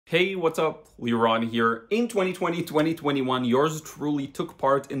Hey, what's up? Liron here. In 2020-2021, yours truly took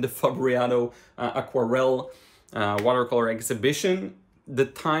part in the Fabriano Aquarello watercolor exhibition. The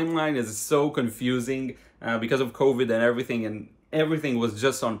timeline is so confusing because of COVID and everything was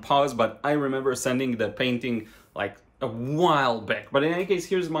just on pause, but I remember sending the painting like a while back. But in any case,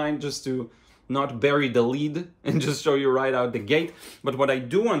 here's mine just to not bury the lead and just show you right out the gate. But what I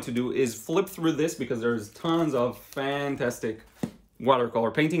do want to do is flip through this because there's tons of fantastic watercolor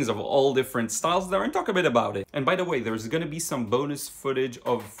paintings of all different styles there and talk a bit about it. And by the way, there's gonna be some bonus footage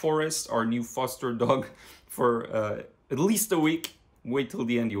of Forrest, our new foster dog, for at least a week. Wait till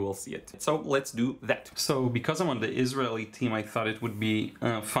the end, you will see it. So let's do that. So because I'm on the Israeli team, I thought it would be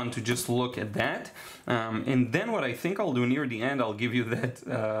fun to just look at that. And then what I think I'll do near the end, I'll give you that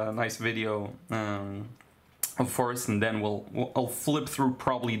nice video of Forrest, and then I'll flip through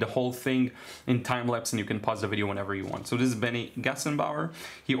probably the whole thing in time-lapse, and you can pause the video whenever you want. So this is Benny Gassenbauer.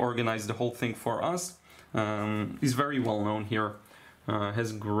 He organized the whole thing for us. He's very well known here.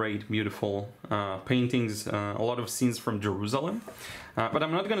 Has great, beautiful paintings, a lot of scenes from Jerusalem. But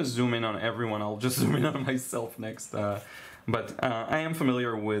I'm not going to zoom in on everyone, I'll just zoom in on myself next. But I am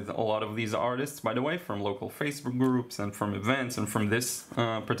familiar with a lot of these artists, by the way, from local Facebook groups and from events and from this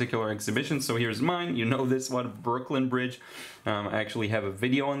particular exhibition. So here's mine. You know this one, Brooklyn Bridge. I actually have a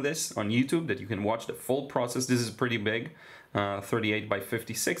video on this on YouTube that you can watch the full process. This is pretty big, 38 by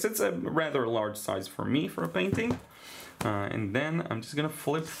 56. It's a rather large size for me for a painting. And then I'm just gonna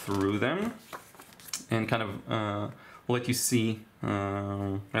flip through them and kind of let you see.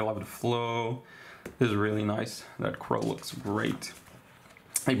 I love the flow. This is really nice. That crow looks great.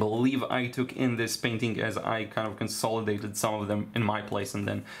 I believe I took in this painting as I kind of consolidated some of them in my place, and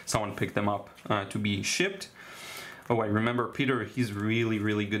then someone picked them up to be shipped. Oh, I remember Peter, he's really,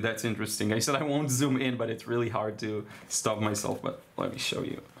 really good. That's interesting. I said I won't zoom in, but it's really hard to stop myself. But let me show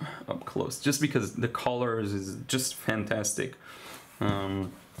you up close, just because the colors is just fantastic.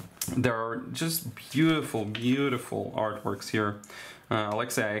 There are just beautiful, beautiful artworks here.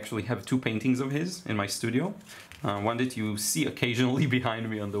 Alexa, I actually have two paintings of his in my studio. One that you see occasionally behind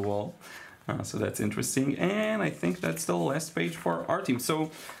me on the wall. So that's interesting, and I think that's the last page for our team.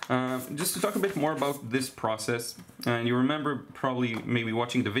 So just to talk a bit more about this process, and you remember probably maybe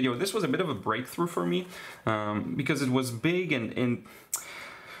watching the video, this was a bit of a breakthrough for me because it was big, and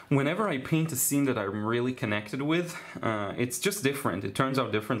whenever I paint a scene that I'm really connected with, it's just different. It turns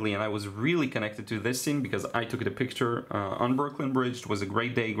out differently, and I was really connected to this scene because I took the picture on Brooklyn Bridge. It was a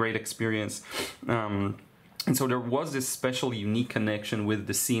great day, great experience. And so there was this special, unique connection with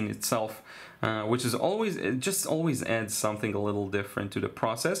the scene itself, which is always, it just always adds something a little different to the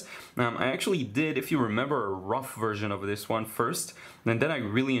process. I actually did, if you remember, a rough version of this one first, and then I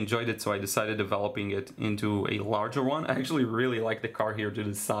really enjoyed it, so I decided developing it into a larger one. I actually really like the car here to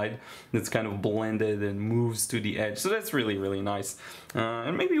the side. It's kind of blended and moves to the edge, so that's really, really nice.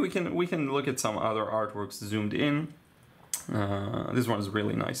 And maybe we can look at some other artworks zoomed in. This one is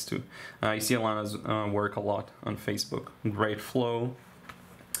really nice too. I see Alana's work a lot on Facebook. Great flow.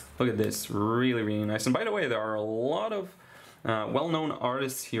 Look at this, really, really nice. And by the way, there are a lot of well-known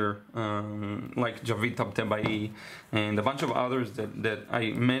artists here, like Javid Tabtebai and a bunch of others that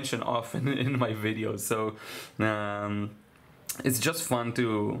I mention often in my videos. So it's just fun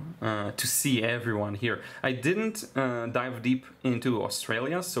to see everyone here. I didn't dive deep into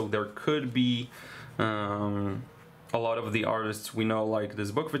Australia, so there could be a lot of the artists we know, like this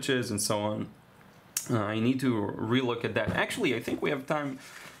Bukviches and so on. I need to relook at that. Actually, I think we have time,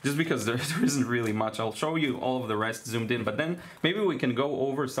 just because there isn't really much. I'll show you all of the rest zoomed in, but then maybe we can go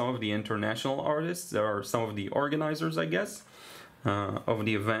over some of the international artists. There are some of the organizers, I guess, of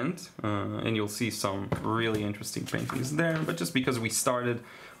the event, and you'll see some really interesting paintings there. But just because we started,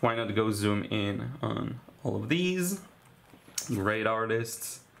 why not go zoom in on all of these great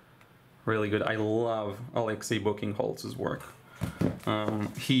artists. Really good. I love Alexei Buchingholz's work.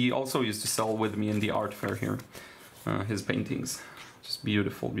 He also used to sell with me in the art fair here, his paintings. Just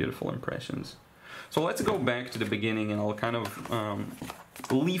beautiful, beautiful impressions. So let's go back to the beginning, and I'll kind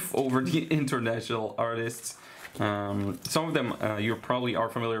of leaf over the international artists. Some of them you probably are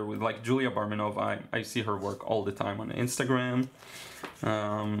familiar with, like Julia Barmenova. I see her work all the time on Instagram.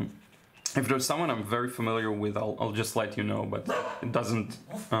 If there's someone I'm very familiar with, I'll just let you know, but it doesn't,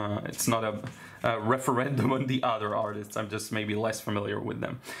 it's not a referendum on the other artists. I'm just maybe less familiar with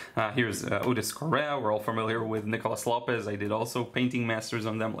them. Here's Udis Correa. We're all familiar with Nicolas Lopez. I did also painting masters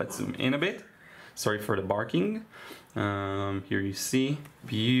on them. Let's zoom in a bit. Sorry for the barking. Here you see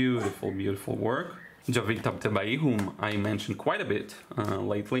beautiful, beautiful work. Javid Tabtebai, whom I mentioned quite a bit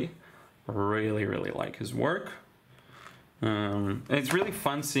lately. Really, really like his work. And it's really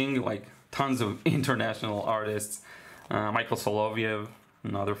fun seeing like tons of international artists. Michael Soloviev,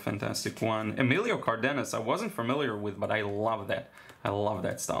 another fantastic one. Emilio Cardenas, I wasn't familiar with, but I love that. I love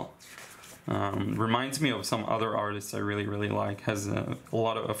that style. Reminds me of some other artists I really, really like. Has a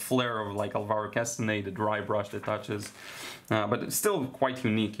lot of a flair of like Alvaro Castanet, the dry brush that touches. But it's still quite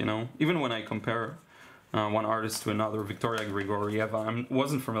unique, you know. Even when I compare one artist to another, Victoria Grigorieva, I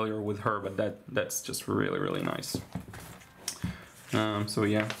wasn't familiar with her, but that's just really, really nice. So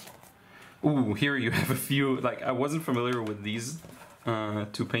yeah. Ooh, here you have a few, like I wasn't familiar with these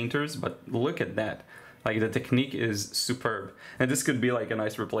two painters, but look at that. Like the technique is superb. And this could be like a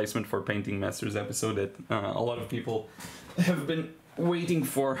nice replacement for Painting Masters episode that a lot of people have been waiting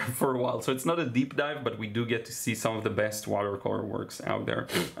for a while. So it's not a deep dive, but we do get to see some of the best watercolor works out there.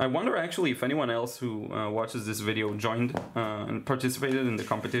 I wonder actually if anyone else who watches this video joined and participated in the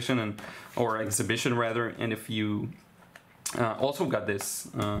competition or exhibition rather, and if you also got this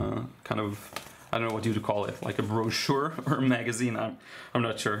kind of, I don't know what you would call it, like a brochure or a magazine, I'm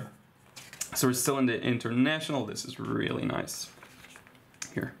not sure. So we're still in the international. This is really nice.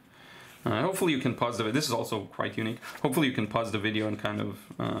 Here. Hopefully you can pause the video. This is also quite unique. Hopefully you can pause the video and kind of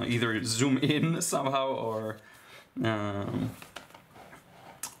either zoom in somehow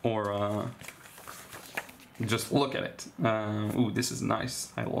or just look at it. Ooh, this is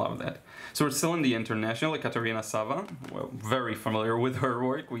nice. I love that. So we're still in the international. Katerina Sava, well, very familiar with her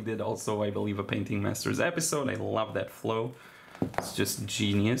work. We did also, I believe, a Painting Masters episode. I love that flow. It's just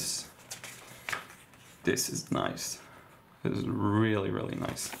genius. This is nice. This is really, really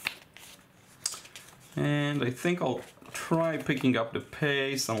nice. And I think I'll try picking up the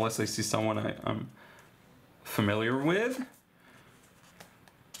pace unless I see someone I'm familiar with.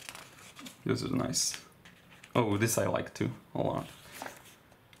 This is nice. Oh, this I like too, a lot.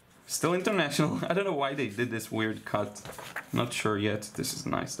 Still international. I don't know why they did this weird cut. Not sure yet. This is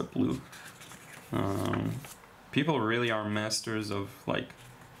nice, the blue. People really are masters of like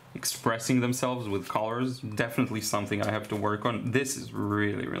expressing themselves with colors. Definitely something I have to work on. This is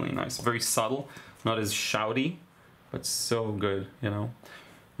really, really nice. Very subtle, not as shouty, but so good, you know.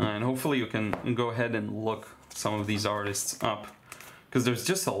 And hopefully you can go ahead and look some of these artists up, because there's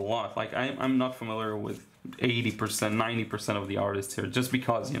just a lot. Like I'm not familiar with 80%, 90% of the artists here, just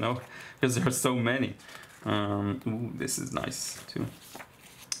because, you know, because there are so many. Ooh, this is nice too.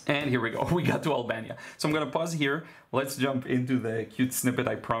 And here we go, we got to Albania. So I'm gonna pause here. Let's jump into the cute snippet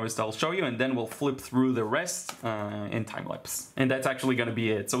I promised I'll show you, and then we'll flip through the rest in time-lapse. And that's actually gonna be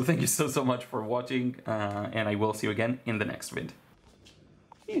it. So thank you so much for watching, and I will see you again in the next vid.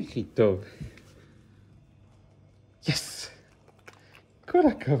 Yes! כל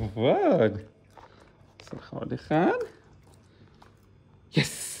הכבוד! אעשה לך עוד אחד.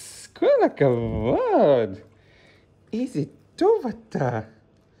 יס! כל הכבוד! איזה טוב אתה!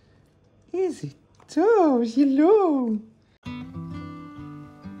 איזה טוב, ילו!